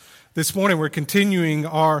This morning we're continuing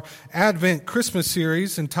our Advent Christmas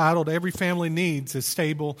series entitled Every Family Needs a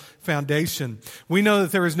Stable Foundation. We know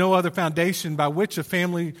that there is no other foundation by which a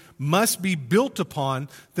family must be built upon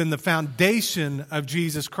than the foundation of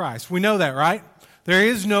Jesus Christ. We know that, right? There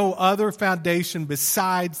is no other foundation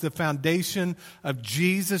besides the foundation of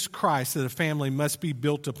Jesus Christ that a family must be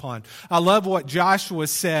built upon. I love what Joshua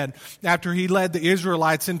said after he led the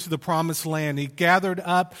Israelites into the promised land. He gathered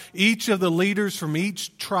up each of the leaders from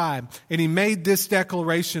each tribe, and he made this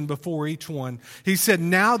declaration before each one. He said,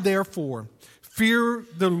 "Now therefore, fear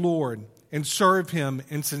the Lord and serve him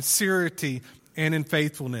in sincerity and in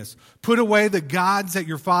faithfulness. Put away the gods that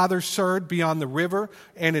your fathers served beyond the river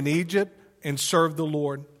and in Egypt, and serve the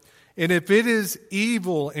Lord. And if it is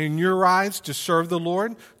evil in your eyes to serve the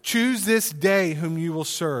Lord, choose this day whom you will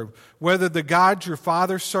serve, whether the gods your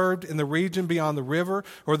father served in the region beyond the river,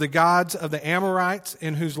 or the gods of the Amorites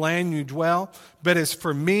in whose land you dwell. But as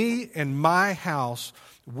for me and my house,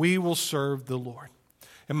 we will serve the Lord."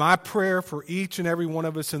 And my prayer for each and every one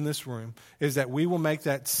of us in this room is that we will make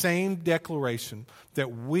that same declaration,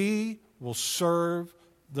 that we will serve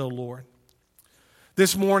the Lord.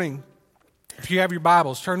 This morning, if you have your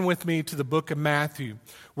Bibles, turn with me to the book of Matthew.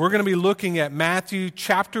 We're going to be looking at Matthew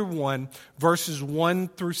chapter 1, verses 1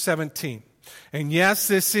 through 17. And yes,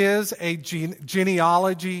 this is a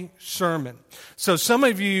genealogy sermon. So some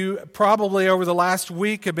of you probably over the last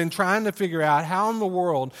week have been trying to figure out how in the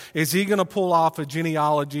world is he going to pull off a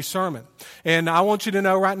genealogy sermon. And I want you to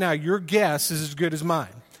know right now, your guess is as good as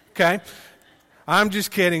mine. Okay? I'm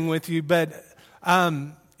just kidding with you, but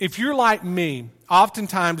if you're like me,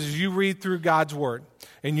 oftentimes as you read through God's Word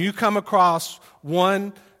and you come across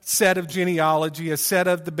one set of genealogy, a set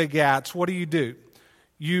of the begats, what do?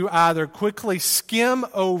 You either quickly skim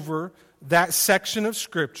over that section of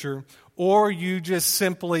Scripture or you just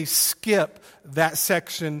simply skip that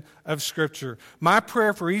section of Scripture. My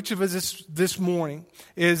prayer for each of us this morning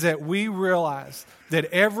is that we realize that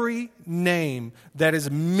every name that is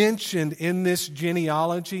mentioned in this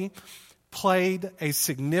genealogy played a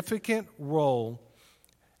significant role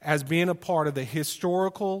as being a part of the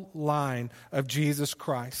historical line of Jesus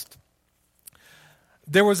Christ.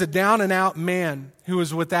 There was a down-and-out man who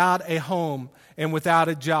was without a home and without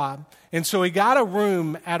a job. And so he got a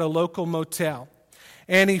room at a local motel.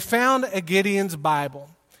 And he found a Gideon's Bible.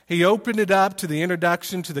 He opened it up to the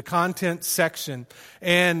introduction to the content section.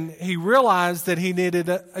 And he realized that he needed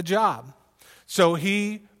a job. So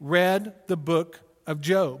he read the book of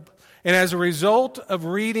Job. And as a result of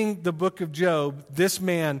reading the book of Job, this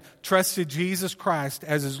man trusted Jesus Christ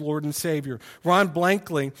as his Lord and Savior. Ron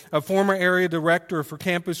Blankley, a former area director for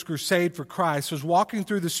Campus Crusade for Christ, was walking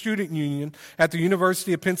through the student union at the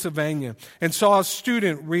University of Pennsylvania and saw a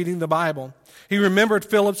student reading the Bible. He remembered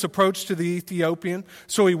Philip's approach to the Ethiopian,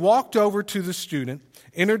 so he walked over to the student,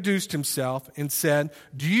 introduced himself, and said,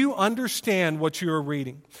 "Do you understand what you are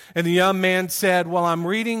reading?" And the young man said, "Well, I'm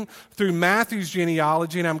reading through Matthew's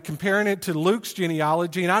genealogy, and I'm comparing it to Luke's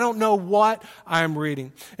genealogy, and I don't know what I'm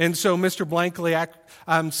reading." And so Mr. Blankley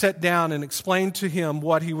sat down and explained to him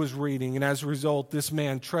what he was reading, and as a result, this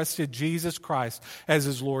man trusted Jesus Christ as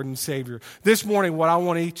his Lord and Savior. This morning, what I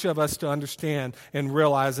want each of us to understand and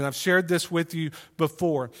realize, and I've shared this with you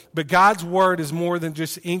before, but God's Word is more than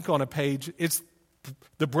just ink on a page. It's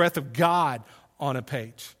the breath of God on a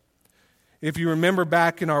page. If you remember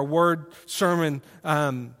back in our Word sermon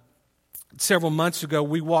several months ago,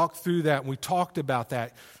 we walked through that and we talked about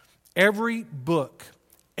that. Every book,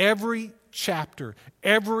 every chapter,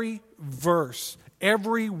 every verse,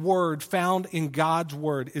 every word found in God's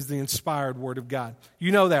Word is the inspired Word of God.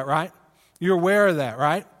 You know that, right? You're aware of that,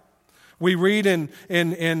 right? We read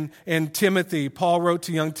in Timothy, Paul wrote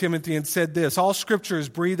to young Timothy and said this, "All Scripture is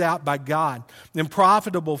breathed out by God and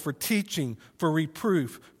profitable for teaching, for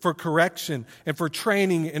reproof, for correction, and for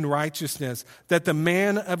training in righteousness, that the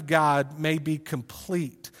man of God may be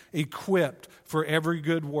complete, equipped for every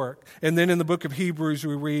good work." And then in the book of Hebrews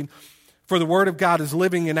we read, "For the word of God is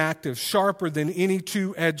living and active, sharper than any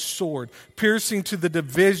two-edged sword, piercing to the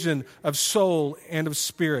division of soul and of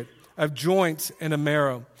spirit, of joints and of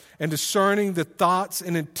marrow, and discerning the thoughts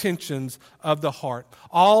and intentions of the heart."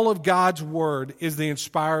 All of God's Word is the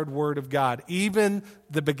inspired Word of God, even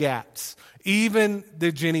the begats, even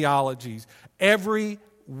the genealogies. Every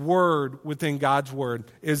word within God's Word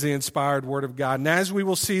is the inspired Word of God. And as we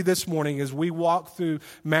will see this morning, as we walk through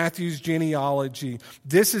Matthew's genealogy,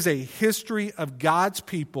 this is a history of God's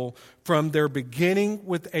people from their beginning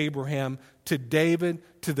with Abraham to David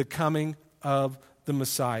to the coming of the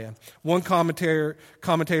Messiah. One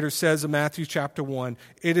commentator says in Matthew chapter 1,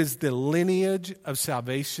 it is the lineage of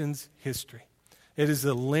salvation's history. It is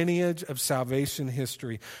the lineage of salvation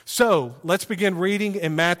history. So let's begin reading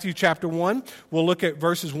in Matthew chapter 1. We'll look at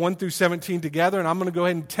verses 1 through 17 together, and I'm going to go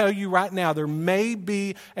ahead and tell you right now, there may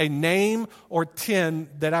be a name or 10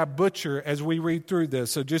 that I butcher as we read through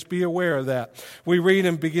this, so just be aware of that. We read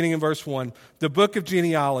in beginning in verse 1, the book of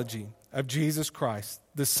genealogy of Jesus Christ,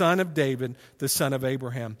 the son of David, the son of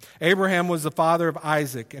Abraham. Abraham was the father of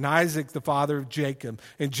Isaac, and Isaac the father of Jacob,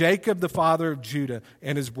 and Jacob the father of Judah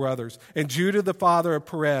and his brothers, and Judah the father of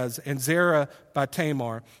Perez, and Zerah by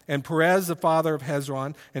Tamar, and Perez the father of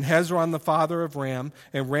Hezron, and Hezron the father of Ram,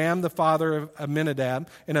 and Ram the father of Amminadab,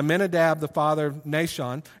 and Amminadab the father of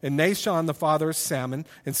Nahshon, and Nahshon the father of Salmon,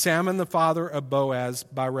 and Salmon the father of Boaz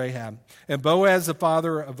by Rahab, and Boaz the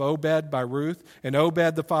father of Obed by Ruth, and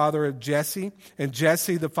Obed the father of Jesse, and Jesse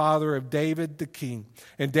the father of David the king.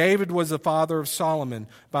 And David was the father of Solomon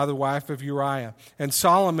by the wife of Uriah, and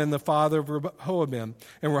Solomon the father of Rehoboam,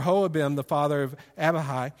 and Rehoboam the father of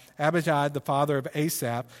Abijah, Abijah the father of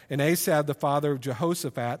Asaph, and Asaph the father of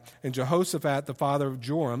Jehoshaphat, and Jehoshaphat the father of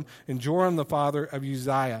Joram, and Joram the father of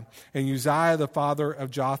Uzziah, and Uzziah the father of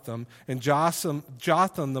Jotham, and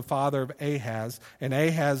Jotham the father of Ahaz, and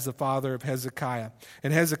Ahaz the father of Hezekiah.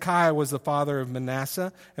 And Hezekiah was the father of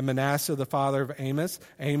Manasseh, and Manasseh the father of Amos,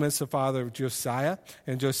 Amos the father of Josiah,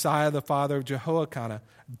 and Josiah the father of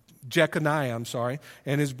Jeconiah,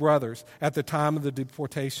 and his brothers at the time of the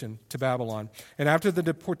deportation to Babylon. And after the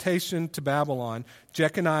deportation to Babylon,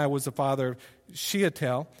 Jeconiah was the father of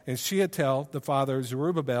Shealtiel, and Shealtiel the father of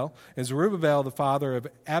Zerubbabel, and Zerubbabel the father of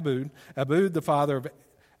Abud, Abud the father of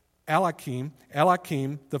Elakim,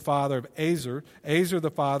 Elakim the father of Azar, Azar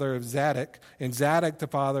the father of Zadok, and Zadok the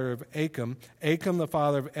father of Achim, Achim the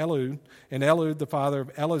father of Elud, and Elud the father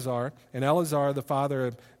of Eleazar, and Eleazar the father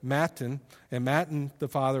of Mattan, and Mattan the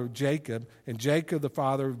father of Jacob, and Jacob the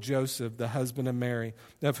father of Joseph, the husband of Mary,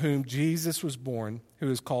 of whom Jesus was born, who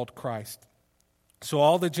is called Christ. So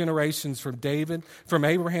all the generations from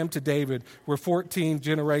Abraham to David were 14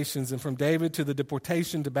 generations, and from David to the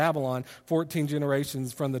deportation to Babylon, 14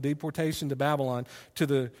 generations, from the deportation to Babylon to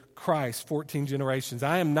the Christ, 14 generations.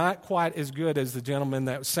 I am not quite as good as the gentleman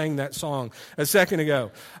that sang that song a second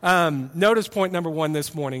ago. Notice point number 1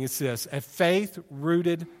 this morning. It's this: a faith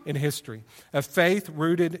rooted in history. A faith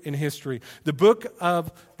rooted in history. The book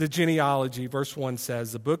of the genealogy, verse 1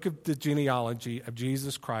 says, the book of the genealogy of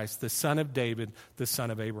Jesus Christ, the son of David, the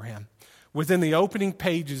son of Abraham. Within the opening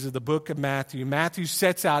pages of the book of Matthew, Matthew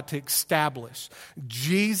sets out to establish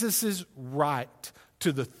Jesus' right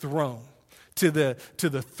to the throne. To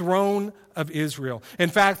the throne of Israel. In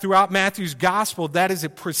fact, throughout Matthew's gospel, that is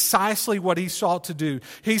precisely what he sought to do.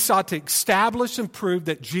 He sought to establish and prove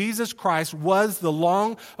that Jesus Christ was the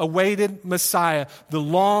long-awaited Messiah, the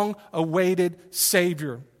long-awaited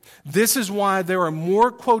Savior. This is why there are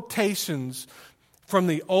more quotations from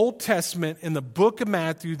the Old Testament in the book of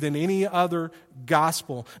Matthew than any other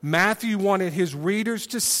gospel. Matthew wanted his readers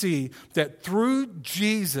to see that through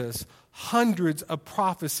Jesus, hundreds of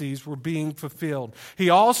prophecies were being fulfilled. He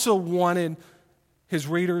also wanted his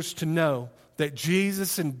readers to know that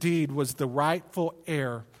Jesus indeed was the rightful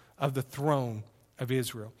heir of the throne of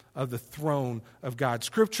Israel, of the throne of God.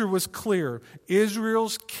 Scripture was clear.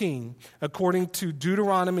 Israel's king, according to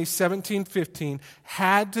Deuteronomy 17:15,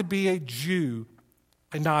 had to be a Jew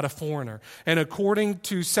and not a foreigner. And according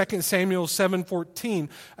to 2 Samuel 7:14,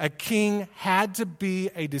 a king had to be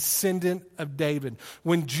a descendant of David.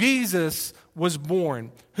 When Jesus was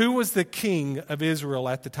born, who was the king of Israel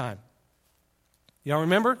at the time? Y'all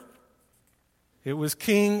remember? It was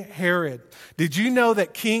King Herod. Did you know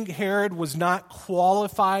that King Herod was not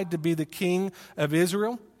qualified to be the king of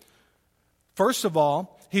Israel? First of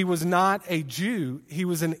all, he was not a Jew. He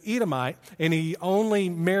was an Edomite, and he only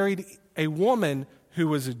married a woman who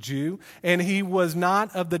was a Jew, and he was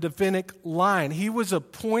not of the Davidic line. He was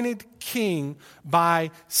appointed king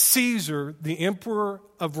by Caesar, the emperor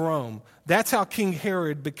of Rome. That's how King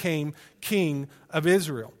Herod became king of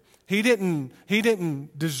Israel. He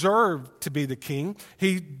didn't deserve to be the king.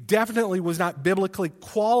 He definitely was not biblically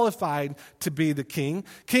qualified to be the king.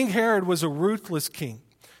 King Herod was a ruthless king.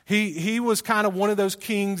 He was kind of one of those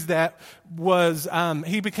kings that was,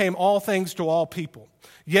 he became all things to all people.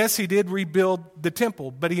 Yes, he did rebuild the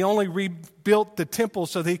temple, but he only rebuilt the temple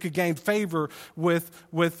so that he could gain favor with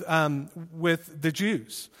the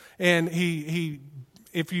Jews. And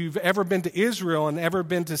if you've ever been to Israel and ever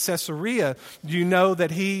been to Caesarea, you know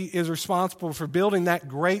that he is responsible for building that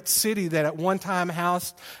great city that at one time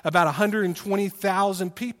housed about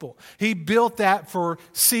 120,000 people. He built that for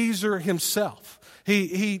Caesar himself.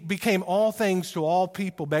 He became all things to all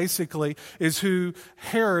people, basically, is who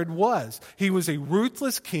Herod was. He was a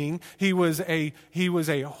ruthless king. He was a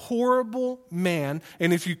horrible man.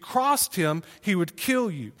 And if you crossed him, he would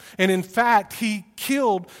kill you. And in fact, he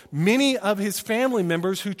killed many of his family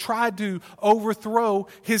members who tried to overthrow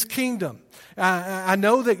his kingdom. I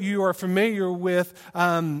know that you are familiar with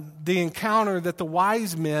the encounter that the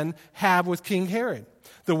wise men have with King Herod.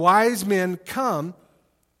 The wise men come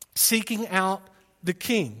seeking out the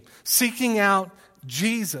king, seeking out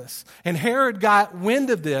Jesus. And Herod got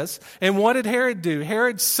wind of this. And what did Herod do?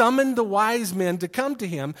 Herod summoned the wise men to come to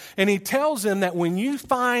him. And he tells them that when you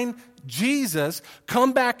find Jesus,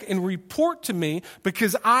 come back and report to me,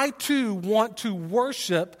 because I too want to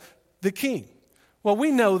worship the king. Well,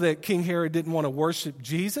 we know that King Herod didn't want to worship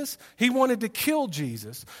Jesus. He wanted to kill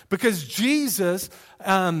Jesus because Jesus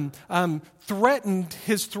threatened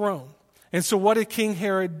his throne. And so what did King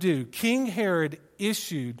Herod do? King Herod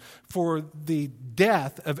issued for the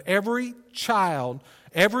death of every child,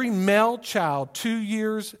 every male child 2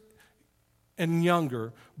 years and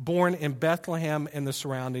younger, born in Bethlehem and the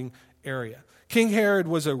surrounding area. King Herod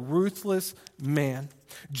was a ruthless man.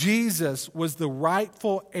 Jesus was the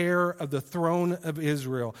rightful heir of the throne of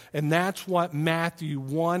Israel. And that's what Matthew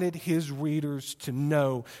wanted his readers to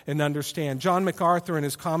know and understand. John MacArthur, in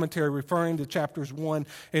his commentary referring to chapters 1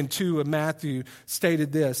 and 2 of Matthew,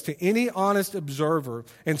 stated this: to any honest observer,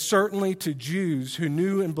 and certainly to Jews who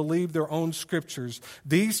knew and believed their own scriptures,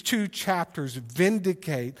 these 2 chapters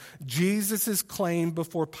vindicate Jesus' claim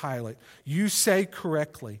before Pilate. You say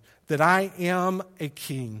correctly that I am a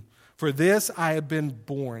king. For this I have been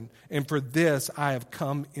born, and for this I have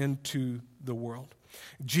come into the world.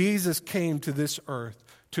 Jesus came to this earth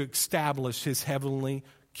to establish his heavenly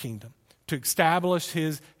kingdom, to establish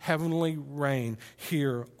his heavenly reign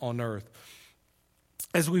here on earth.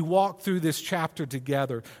 As we walk through this chapter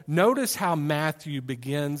together, notice how Matthew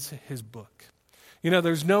begins his book. You know,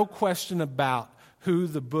 there's no question about who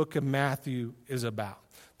the book of Matthew is about.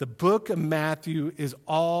 The book of Matthew is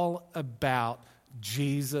all about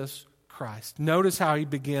Jesus Christ. Notice how he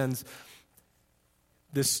begins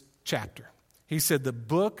this chapter. He said, the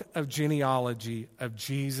book of genealogy of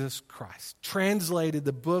Jesus Christ. Translated,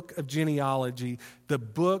 the book of genealogy, the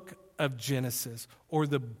book of Genesis, or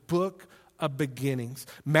the book of beginnings.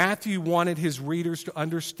 Matthew wanted his readers to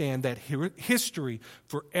understand that history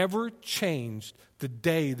forever changed the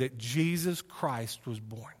day that Jesus Christ was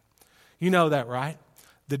born. You know that, right?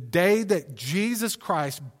 The day that Jesus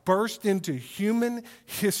Christ burst into human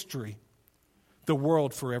history, the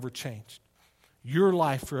world forever changed. Your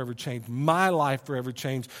life forever changed. My life forever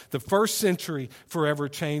changed. The first century forever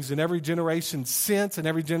changed. And every generation since and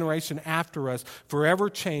every generation after us forever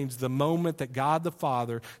changed the moment that God the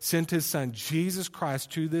Father sent his Son, Jesus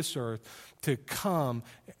Christ, to this earth to come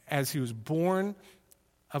as he was born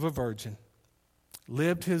of a virgin,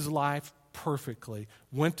 lived his life perfectly,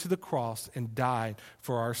 went to the cross and died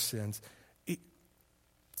for our sins.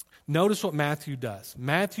 Notice what Matthew does.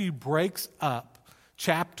 Matthew breaks up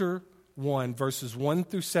chapter 1, verses 1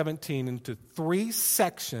 through 17 into 3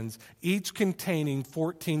 sections, each containing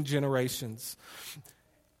 14 generations.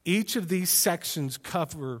 Each of these sections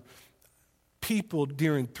cover people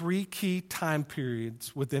during 3 key time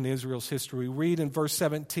periods within Israel's history. We read in verse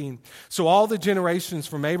 17, so all the generations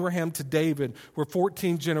from Abraham to David were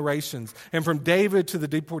 14 generations, and from David to the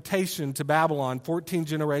deportation to Babylon, 14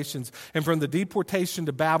 generations, and from the deportation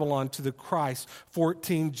to Babylon to the Christ,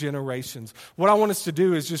 14 generations. What I want us to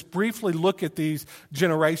do is just briefly look at these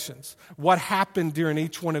generations. What happened during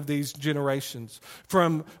each one of these generations?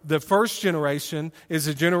 From the first generation is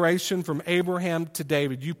a generation from Abraham to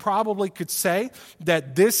David. You probably could say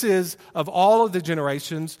that this is, of all of the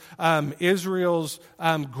generations, Israel's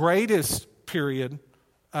greatest period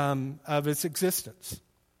of its existence.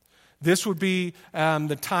 This would be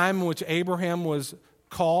the time in which Abraham was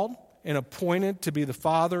called and appointed to be the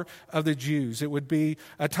father of the Jews. It would be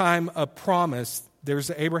a time of promise. There's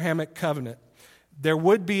the Abrahamic covenant. There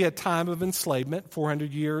would be a time of enslavement,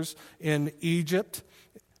 400 years in Egypt.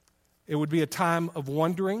 It would be a time of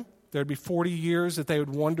wandering. There would be 40 years that they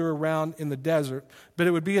would wander around in the desert, but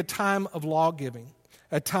it would be a time of law-giving,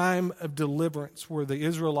 a time of deliverance where the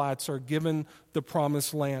Israelites are given the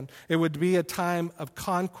promised land. It would be a time of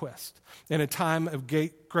conquest and a time of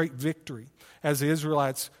great victory as the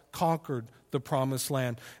Israelites conquered the promised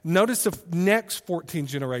land. Notice the next 14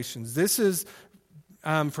 generations. This is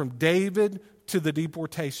from David to the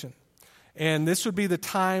deportation, and this would be the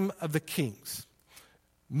time of the kings.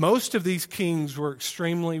 Most of these kings were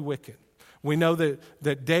extremely wicked. We know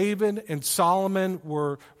that David and Solomon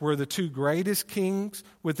were the two greatest kings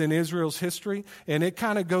within Israel's history, and it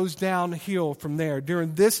kind of goes downhill from there.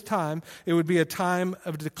 During this time, it would be a time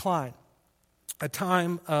of decline, a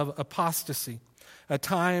time of apostasy, a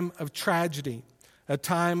time of tragedy, a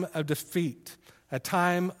time of defeat, a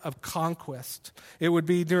time of conquest. It would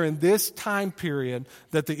be during this time period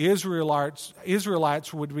that the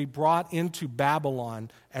Israelites would be brought into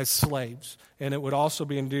Babylon as slaves. And it would also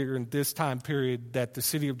be during this time period that the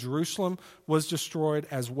city of Jerusalem was destroyed,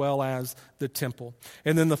 as well as the temple.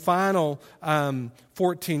 And then the final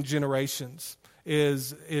 14 generations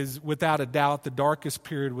is without a doubt the darkest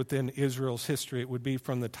period within Israel's history. It would be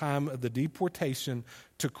from the time of the deportation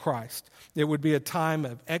to Christ. It would be a time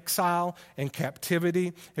of exile and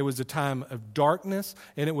captivity. It was a time of darkness,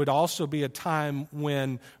 and it would also be a time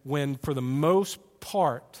when for the most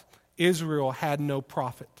part, Israel had no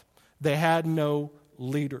prophet. They had no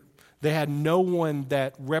leader. They had no one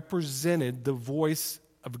that represented the voice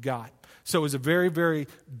of God. So it was a very, very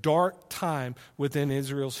dark time within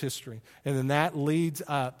Israel's history. And then that leads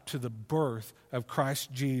up to the birth of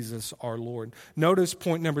Christ Jesus our Lord. Notice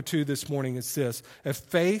point number 2 this morning is this: a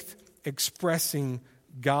faith expressing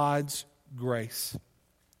God's grace.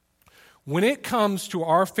 When it comes to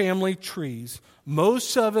our family trees,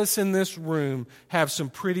 most of us in this room have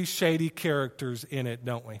some pretty shady characters in it,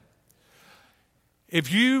 don't we?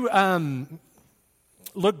 If you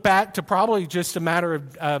look back to probably just a matter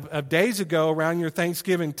of days ago around your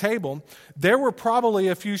Thanksgiving table, there were probably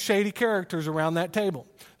a few shady characters around that table.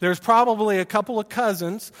 There's probably a couple of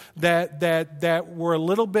cousins that were a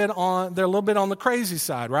little bit on the crazy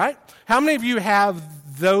side, right? How many of you have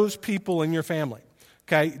those people in your family?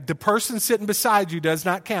 Okay, the person sitting beside you does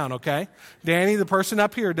not count, okay? Danny, the person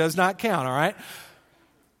up here does not count, all right?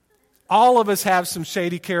 All of us have some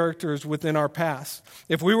shady characters within our past.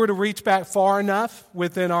 If we were to reach back far enough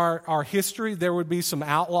within our history, there would be some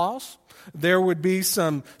outlaws. There would be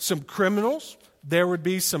some criminals. There would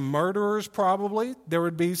be some murderers probably. There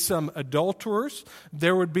would be some adulterers.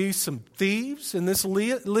 There would be some thieves. And this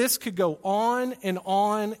list could go on and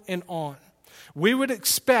on and on. We would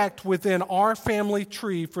expect within our family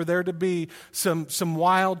tree for there to be some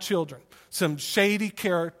wild children, some shady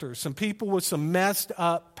characters, some people with some messed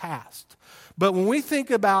up past. But when we think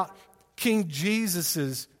about King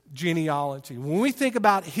Jesus' genealogy, when we think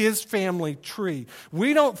about his family tree,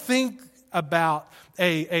 we don't think about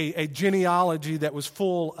a genealogy that was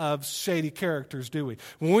full of shady characters, do we?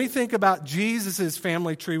 When we think about Jesus'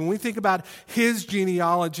 family tree, when we think about his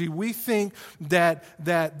genealogy, we think that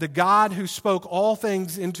the God who spoke all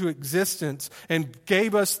things into existence and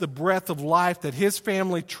gave us the breath of life, that his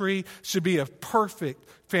family tree should be a perfect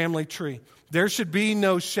family tree. There should be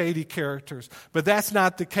no shady characters, but that's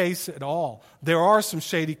not the case at all. There are some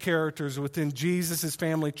shady characters within Jesus'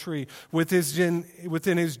 family tree, within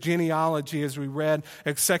his genealogy, as we read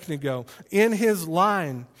a second ago. In his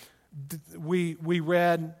line, we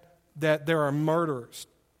read that there are murderers,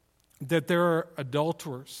 that there are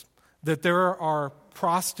adulterers, that there are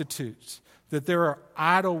prostitutes, that there are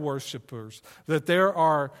idol worshipers, that there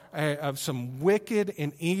are some wicked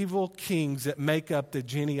and evil kings that make up the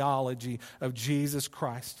genealogy of Jesus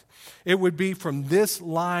Christ. It would be from this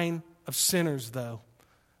line of sinners, though,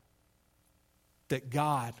 that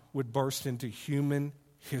God would burst into human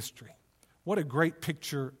history. What a great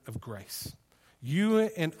picture of grace. You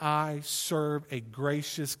and I serve a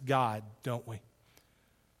gracious God, don't we?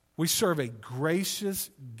 We serve a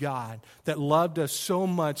gracious God that loved us so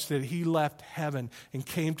much that he left heaven and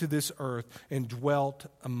came to this earth and dwelt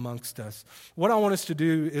amongst us. What I want us to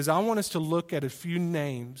do is I want us to look at a few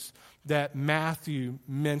names that Matthew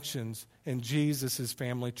mentions in Jesus'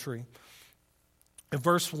 family tree. In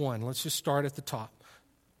verse 1, let's just start at the top.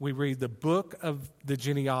 We read the book of the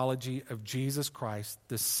genealogy of Jesus Christ,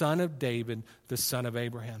 the son of David, the son of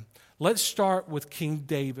Abraham. Let's start with King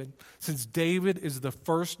David, since David is the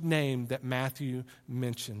first name that Matthew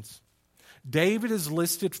mentions. David is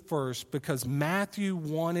listed first because Matthew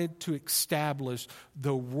wanted to establish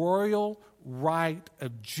the royal right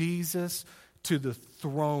of Jesus to the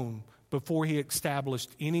throne before he established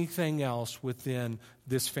anything else within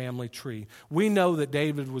this family tree. We know that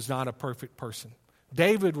David was not a perfect person.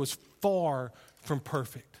 David was far from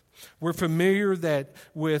perfect. We're familiar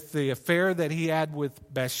with the affair that he had with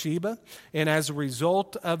Bathsheba, and as a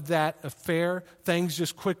result of that affair, things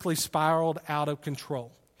just quickly spiraled out of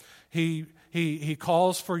control. He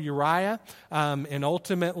calls for Uriah, and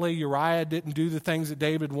ultimately Uriah didn't do the things that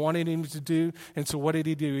David wanted him to do, and so what did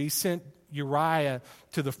he do? He sent Uriah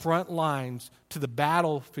to the front lines, to the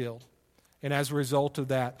battlefield, And as a result of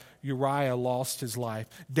that, Uriah lost his life.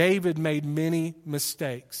 David made many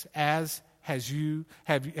mistakes, as have you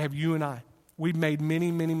and I. We've made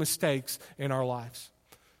many, many mistakes in our lives.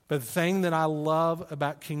 But the thing that I love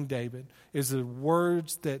about King David is the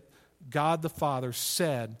words that God the Father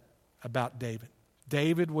said about David.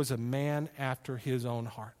 David was a man after his own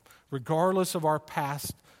heart. Regardless of our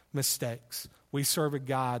past mistakes, we serve a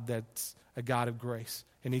God that's a God of grace,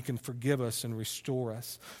 and he can forgive us and restore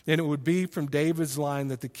us. And it would be from David's line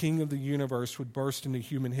that the King of the universe would burst into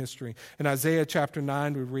human history. In Isaiah chapter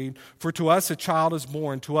 9 we read, "For to us a child is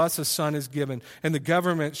born, to us a son is given, and the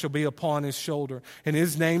government shall be upon his shoulder. And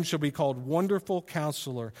his name shall be called Wonderful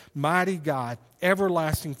Counselor, Mighty God,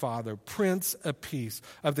 Everlasting Father, Prince of Peace.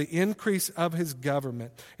 Of the increase of his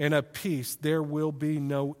government and of peace there will be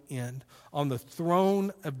no end. On the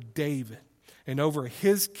throne of David and over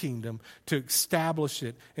his kingdom, to establish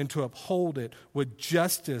it and to uphold it with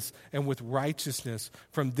justice and with righteousness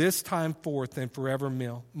from this time forth and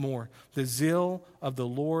forevermore. The zeal of the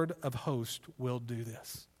Lord of hosts will do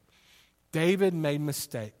this." David made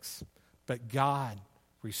mistakes, but God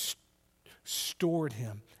restored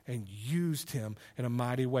him and used him in a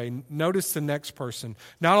mighty way. Notice the next person.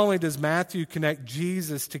 Not only does Matthew connect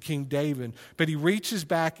Jesus to King David, but he reaches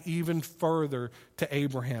back even further to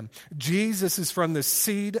Abraham. Jesus is from the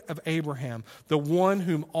seed of Abraham, the one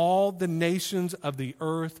whom all the nations of the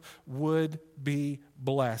earth would be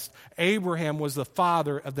blessed. Abraham was the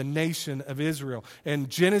father of the nation of Israel. In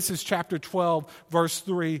Genesis chapter 12, verse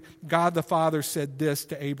 3, God the Father said this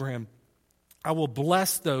to Abraham, "I will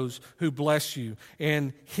bless those who bless you,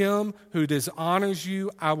 and him who dishonors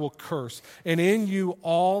you I will curse. And in you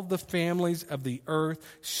all the families of the earth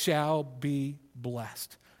shall be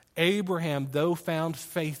blessed." Abraham, though found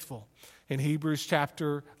faithful, in Hebrews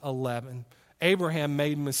chapter 11, Abraham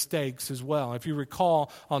made mistakes as well. If you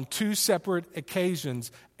recall, on 2 separate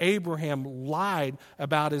occasions, Abraham lied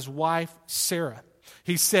about his wife Sarah.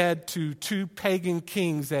 He said to 2 pagan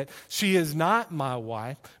kings that she is not my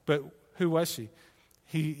wife, but who was she?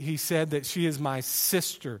 He said that she is my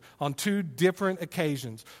sister on 2 different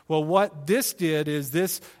occasions. Well, what this did is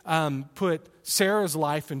this put Sarah's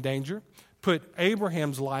life in danger, put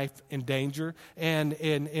Abraham's life in danger, and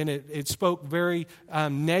it spoke very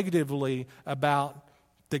negatively about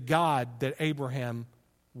the God that Abraham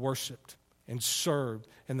worshiped and served,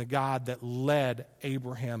 and the God that led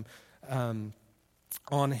Abraham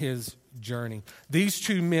on his journey. These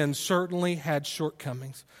 2 men certainly had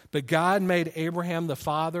shortcomings, but God made Abraham the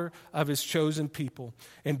father of his chosen people,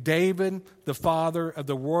 and David the father of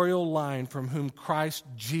the royal line from whom Christ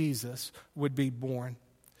Jesus would be born.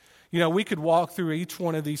 You know, we could walk through each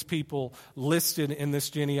one of these people listed in this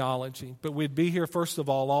genealogy, but we'd be here, first of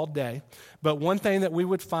all day. But one thing that we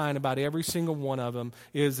would find about every single one of them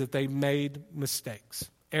is that they made mistakes.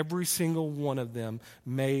 Every single one of them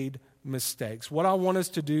made mistakes. What I want us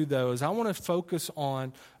to do, though, is I want to focus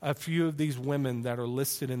on a few of these women that are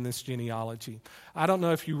listed in this genealogy. I don't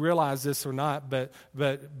know if you realize this or not,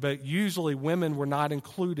 but usually women were not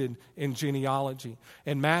included in genealogy.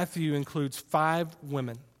 And Matthew includes 5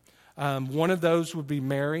 women. One of those would be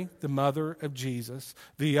Mary, the mother of Jesus.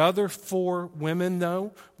 The other 4 women,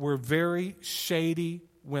 though, were very shady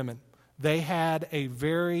women. They had a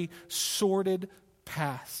very sordid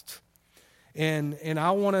past. And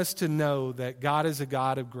I want us to know that God is a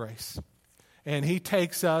God of grace. And he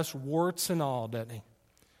takes us, warts and all, doesn't he?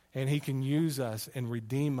 And he can use us and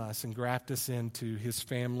redeem us and graft us into his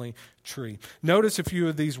family tree. Notice a few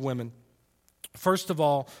of these women. First of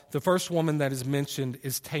all, the first woman that is mentioned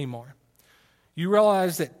is Tamar. You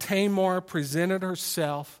realize that Tamar presented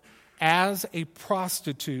herself as a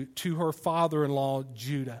prostitute to her father-in-law,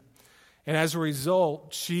 Judah. And as a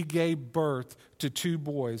result, she gave birth to 2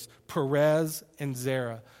 boys, Perez and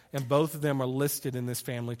Zerah, and both of them are listed in this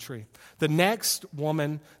family tree. The next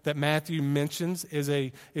woman that Matthew mentions is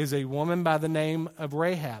a woman by the name of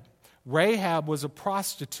Rahab. Rahab was a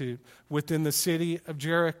prostitute within the city of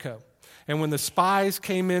Jericho. And when the spies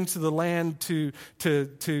came into the land to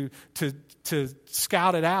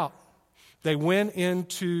scout it out, they went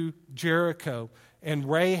into Jericho, and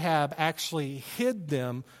Rahab actually hid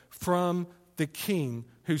them from the king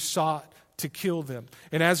who sought to kill them.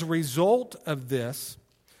 And as a result of this,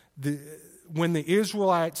 when the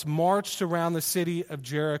Israelites marched around the city of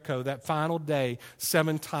Jericho that final day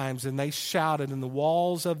 7 times, and they shouted, and the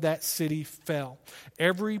walls of that city fell.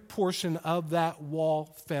 Every portion of that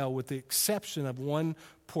wall fell with the exception of one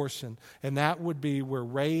portion, and that would be where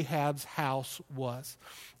Rahab's house was.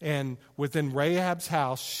 And within Rahab's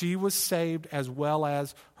house, she was saved as well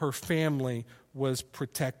as her family was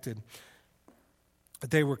protected.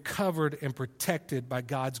 they were covered and protected by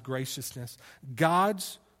God's graciousness.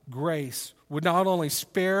 God's grace would not only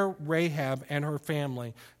spare Rahab and her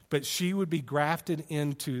family, but she would be grafted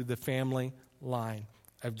into the family line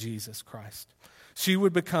of Jesus Christ. She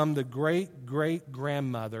would become the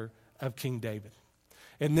great-great-grandmother of King David.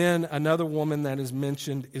 And then another woman that is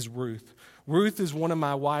mentioned is Ruth. Ruth is one of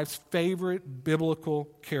my wife's favorite biblical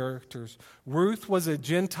characters. Ruth was a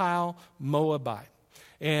Gentile Moabite.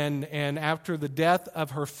 And after the death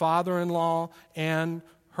of her father-in-law and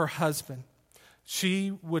her husband,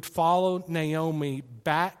 she would follow Naomi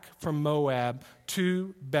back from Moab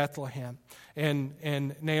to Bethlehem.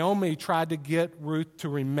 And Naomi tried to get Ruth to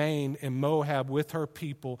remain in Moab with her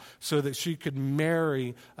people so that she could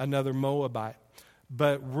marry another Moabite.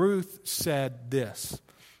 But Ruth said this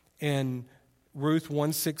in Ruth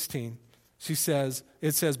 1:16.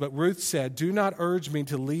 It says, but Ruth said, do not urge me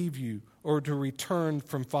to leave you or to return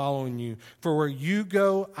from following you. For where you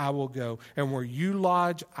go, I will go, and where you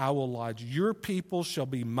lodge, I will lodge. Your people shall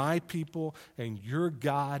be my people, and your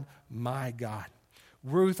God, my God.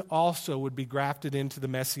 Ruth also would be grafted into the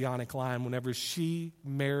Messianic line whenever she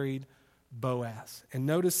married Boaz. And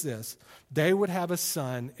notice this, they would have a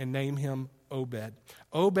son and name him Obed.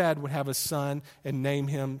 Obed would have a son and name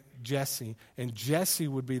him Jesse. And Jesse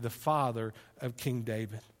would be the father of King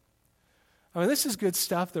David. I mean, this is good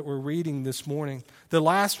stuff that we're reading this morning. The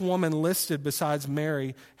last woman listed besides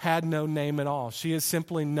Mary had no name at all. She is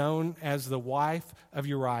simply known as the wife of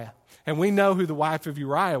Uriah. And we know who the wife of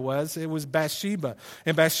Uriah was. It was Bathsheba.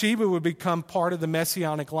 And Bathsheba would become part of the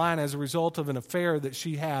Messianic line as a result of an affair that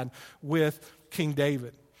she had with King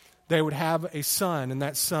David. They would have a son, and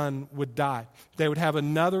that son would die. They would have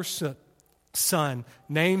another son,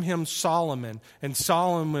 name him Solomon, and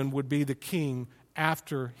Solomon would be the king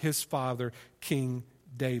after his father, King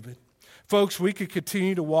David. Folks, we could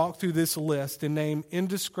continue to walk through this list and name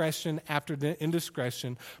indiscretion after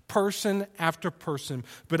indiscretion, person after person,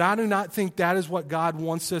 but I do not think that is what God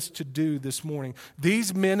wants us to do this morning.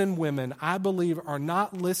 These men and women, I believe, are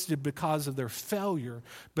not listed because of their failure,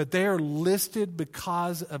 but they are listed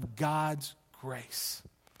because of God's grace.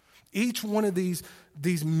 Each one of these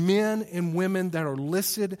men and women that are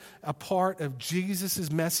listed a part of Jesus'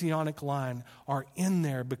 messianic line are in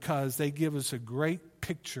there because they give us a great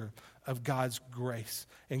picture of God's grace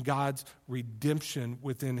and God's redemption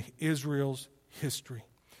within Israel's history.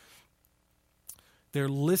 They're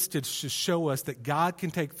listed to show us that God can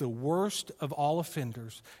take the worst of all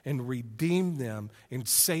offenders and redeem them and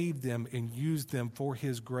save them and use them for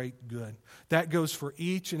His great good. That goes for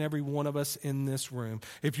each and every one of us in this room.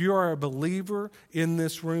 If you are a believer in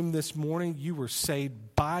this room this morning, you were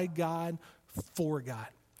saved by God, for God.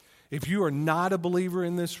 If you are not a believer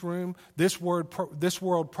in this room, this world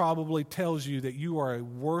probably tells you that you are a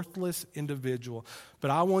worthless individual. But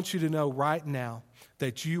I want you to know right now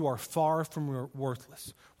that you are far from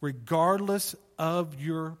worthless. Regardless of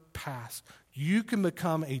your past, you can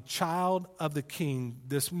become a child of the King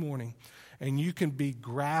this morning, and you can be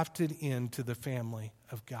grafted into the family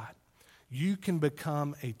of God. You can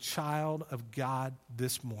become a child of God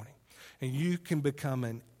this morning, and you can become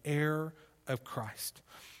an heir of Christ.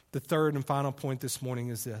 The third and final point this morning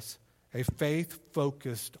is this: a faith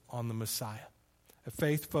focused on the Messiah. A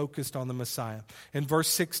faith focused on the Messiah. In verse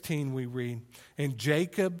 16 we read, "And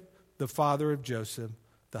Jacob, the father of Joseph,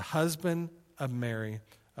 the husband of Mary,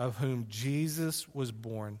 of whom Jesus was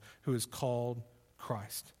born, who is called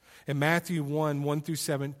Christ." In Matthew 1 through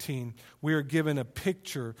 17, we are given a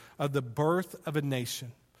picture of the birth of a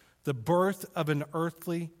nation, the birth of an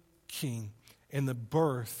earthly king, and the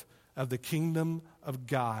birth of the kingdom of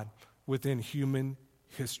God within human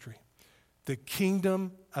history. The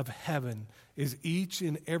kingdom of heaven is each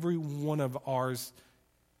and every one of ours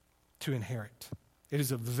to inherit. It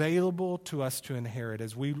is available to us to inherit.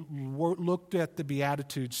 As we looked at the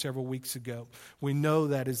Beatitudes several weeks ago, we know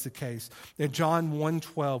that is the case. In John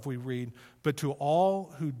 1:12 we read, "But to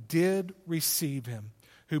all who did receive him,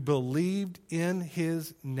 who believed in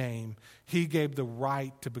his name, he gave the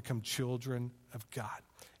right to become children of God."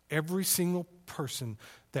 Every single person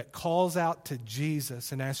that calls out to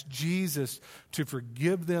Jesus and asks Jesus to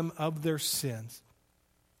forgive them of their sins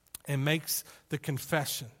and makes the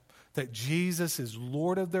confession that Jesus is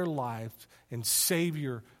Lord of their lives and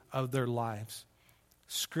Savior of their lives,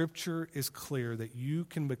 Scripture is clear that you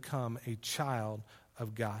can become a child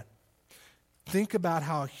of God. Think about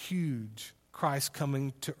how huge Christ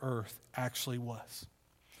coming to earth actually was.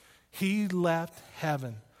 He left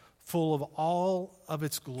heaven full of all of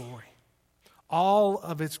its glory, all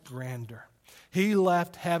of its grandeur. He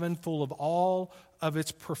left heaven full of all of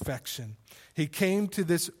its perfection. He came to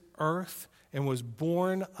this earth and was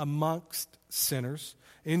born amongst sinners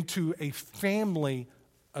into a family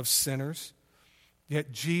of sinners,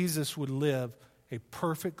 yet Jesus would live a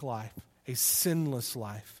perfect life, a sinless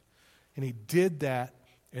life. And he did that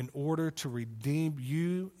in order to redeem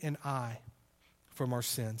you and I from our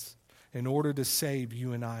sins, in order to save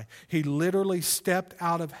you and I. He literally stepped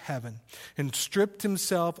out of heaven and stripped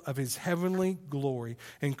himself of his heavenly glory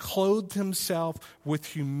and clothed himself with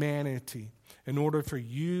humanity in order for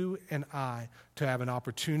you and I to have an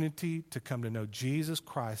opportunity to come to know Jesus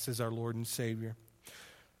Christ as our Lord and Savior.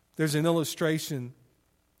 There's an illustration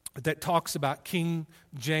that talks about King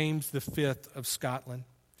James V of Scotland.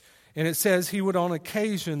 And it says he would on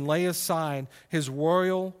occasion lay aside his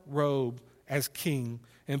royal robe as king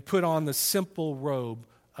and put on the simple robe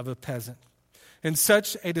of a peasant. In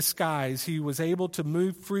such a disguise, he was able to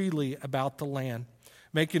move freely about the land,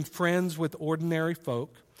 making friends with ordinary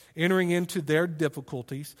folk, entering into their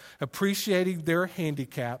difficulties, appreciating their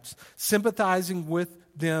handicaps, sympathizing with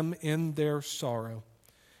them in their sorrow.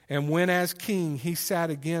 And when as king he sat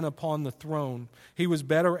again upon the throne, he was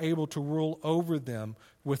better able to rule over them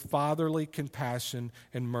with fatherly compassion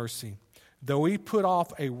and mercy. Though he put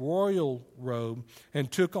off a royal robe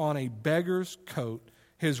and took on a beggar's coat,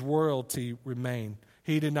 his royalty remained.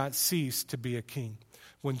 He did not cease to be a king.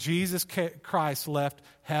 When Jesus Christ left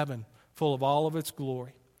heaven full of all of its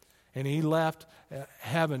glory, and he left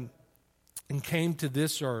heaven and came to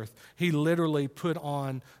this earth, he literally put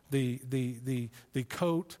on the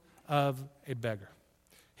coat of a beggar.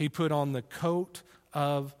 He put on the coat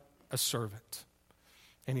of a servant.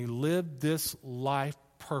 And he lived this life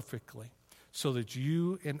perfectly so that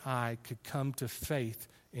you and I could come to faith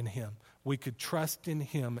in him. We could trust in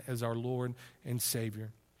him as our Lord and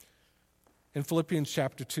Savior. In Philippians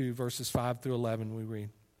chapter 2, verses 5 through 11, we read,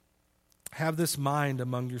 "Have this mind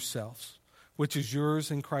among yourselves, which is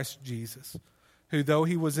yours in Christ Jesus, who though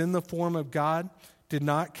he was in the form of God, did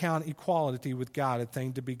not count equality with God a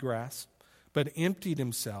thing to be grasped, but emptied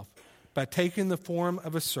himself by taking the form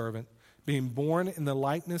of a servant, being born in the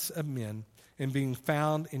likeness of men, and being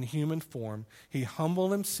found in human form, he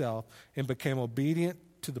humbled himself and became obedient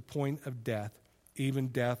to the point of death, even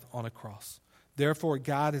death on a cross. Therefore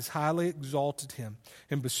God has highly exalted him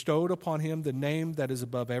and bestowed upon him the name that is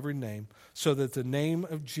above every name, so that the name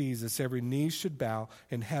of Jesus every knee should bow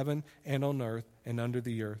in heaven and on earth and under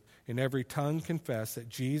the earth, and every tongue confess that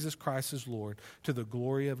Jesus Christ is Lord, to the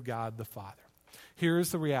glory of God the Father." Here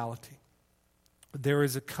is the reality. There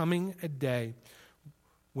is coming a day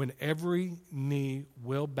when every knee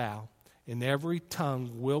will bow and every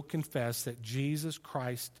tongue will confess that Jesus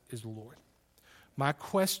Christ is Lord. My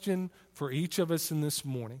question for each of us this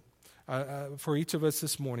morning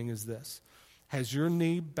is this: has your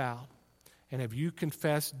knee bowed, and have you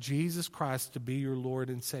confessed Jesus Christ to be your Lord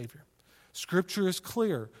and Savior? Scripture is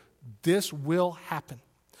clear. This will happen.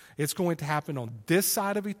 It's going to happen on this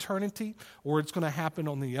side of eternity, or it's going to happen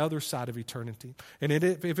on the other side of eternity. And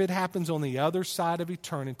if it happens on the other side of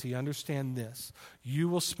eternity, understand this: you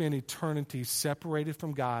will spend eternity separated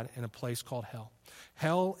from God in a place called hell.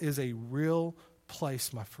 Hell is a real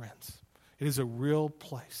place, my friends. It is a real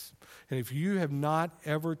place. And if you have not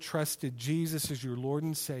ever trusted Jesus as your Lord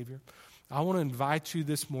and Savior, I want to invite you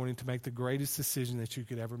this morning to make the greatest decision that you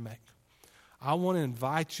could ever make. I want to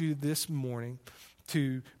invite you this morning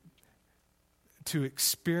to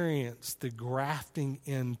experience the grafting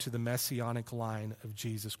into the messianic line of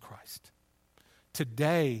Jesus Christ.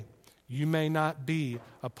 Today, you may not be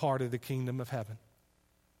a part of the kingdom of heaven.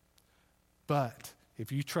 But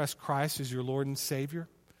if you trust Christ as your Lord and Savior,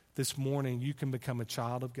 this morning you can become a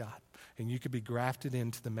child of God, and you can be grafted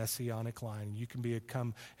into the messianic line. You can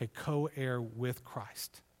become a co-heir with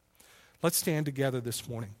Christ. Let's stand together this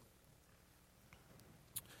morning.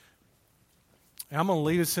 I'm going to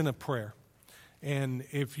lead us in a prayer. And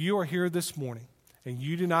if you are here this morning and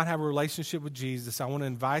you do not have a relationship with Jesus, I want to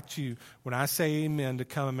invite you, when I say amen, to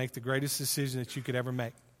come and make the greatest decision that you could ever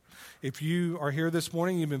make. If you are here this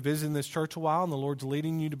morning, you've been visiting this church a while, and the Lord's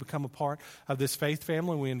leading you to become a part of this faith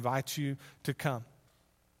family, we invite you to come.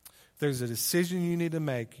 If there's a decision you need to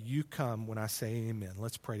make, you come when I say amen.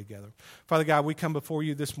 Let's pray together. Father God, we come before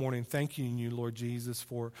you this morning thanking you, Lord Jesus,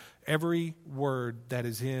 for every word that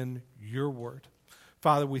is in your word.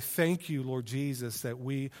 Father, we thank you, Lord Jesus, that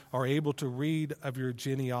we are able to read of your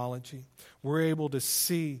genealogy. We're able to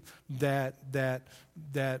see that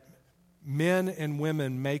men and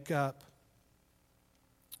women make up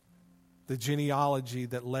the genealogy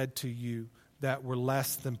that led to you that were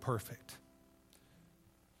less than perfect.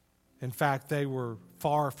 In fact, they were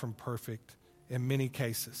far from perfect in many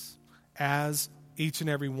cases, as each and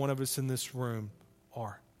every one of us in this room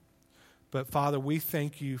are. But Father, we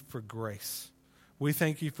thank you for grace. We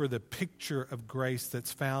thank you for the picture of grace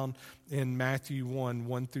that's found in Matthew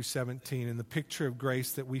 1 through 17, and the picture of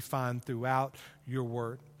grace that we find throughout your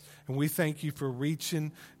word. And we thank you for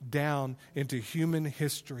reaching down into human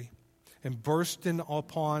history and bursting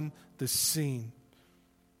upon the scene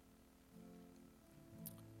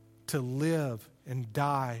to live and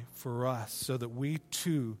die for us so that we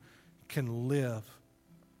too can live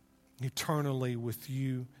eternally with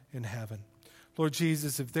you in heaven. Lord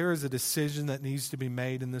Jesus, if there is a decision that needs to be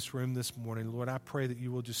made in this room this morning, Lord, I pray that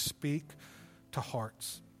you will just speak to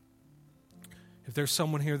hearts. If there's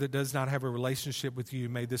someone here that does not have a relationship with you,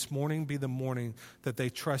 may this morning be the morning that they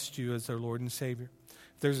trust you as their Lord and Savior.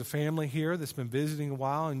 If there's a family here that's been visiting a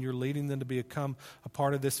while and you're leading them to become a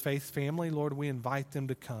part of this faith family, Lord, we invite them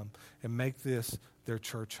to come and make this their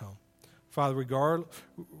church home. Father,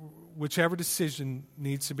 whichever decision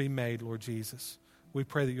needs to be made, Lord Jesus, we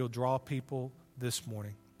pray that you'll draw people this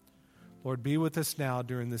morning. Lord, be with us now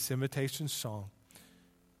during this invitation song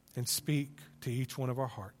and speak to each one of our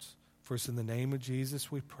hearts. For it's in the name of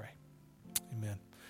Jesus we pray. Amen.